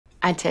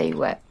I tell you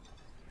what,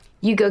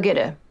 you go get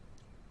a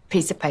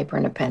piece of paper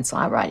and a pencil.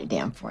 I'll write it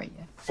down for you.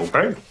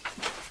 Okay.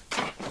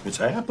 It's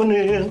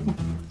happening.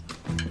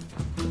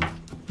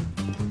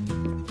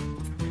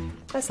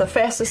 That's the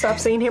fastest I've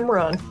seen him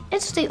run.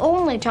 It's the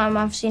only time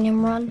I've seen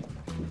him run.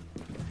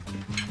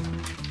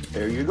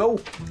 There you go.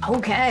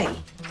 Okay.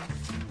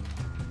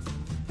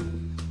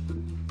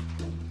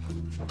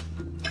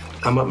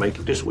 I might make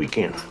it this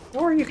weekend.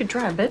 Or you could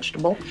try a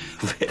vegetable.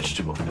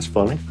 Vegetable. That's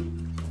funny.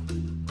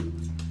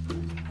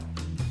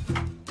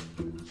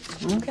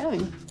 Okay.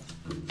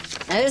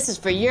 Now, this is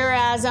for your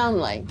eyes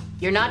only.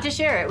 You're not to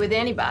share it with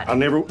anybody. I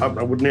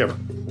would never.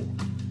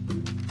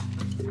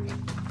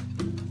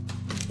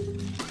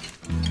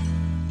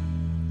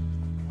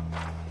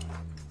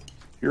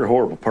 You're a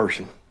horrible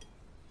person.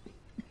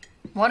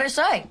 What'd it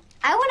say?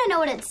 I want to know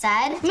what it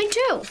said. Me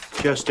too.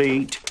 Just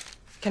eat.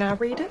 Can I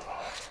read it?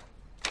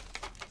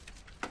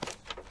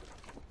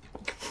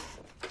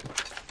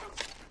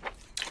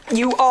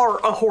 You are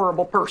a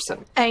horrible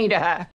person. Ain't I?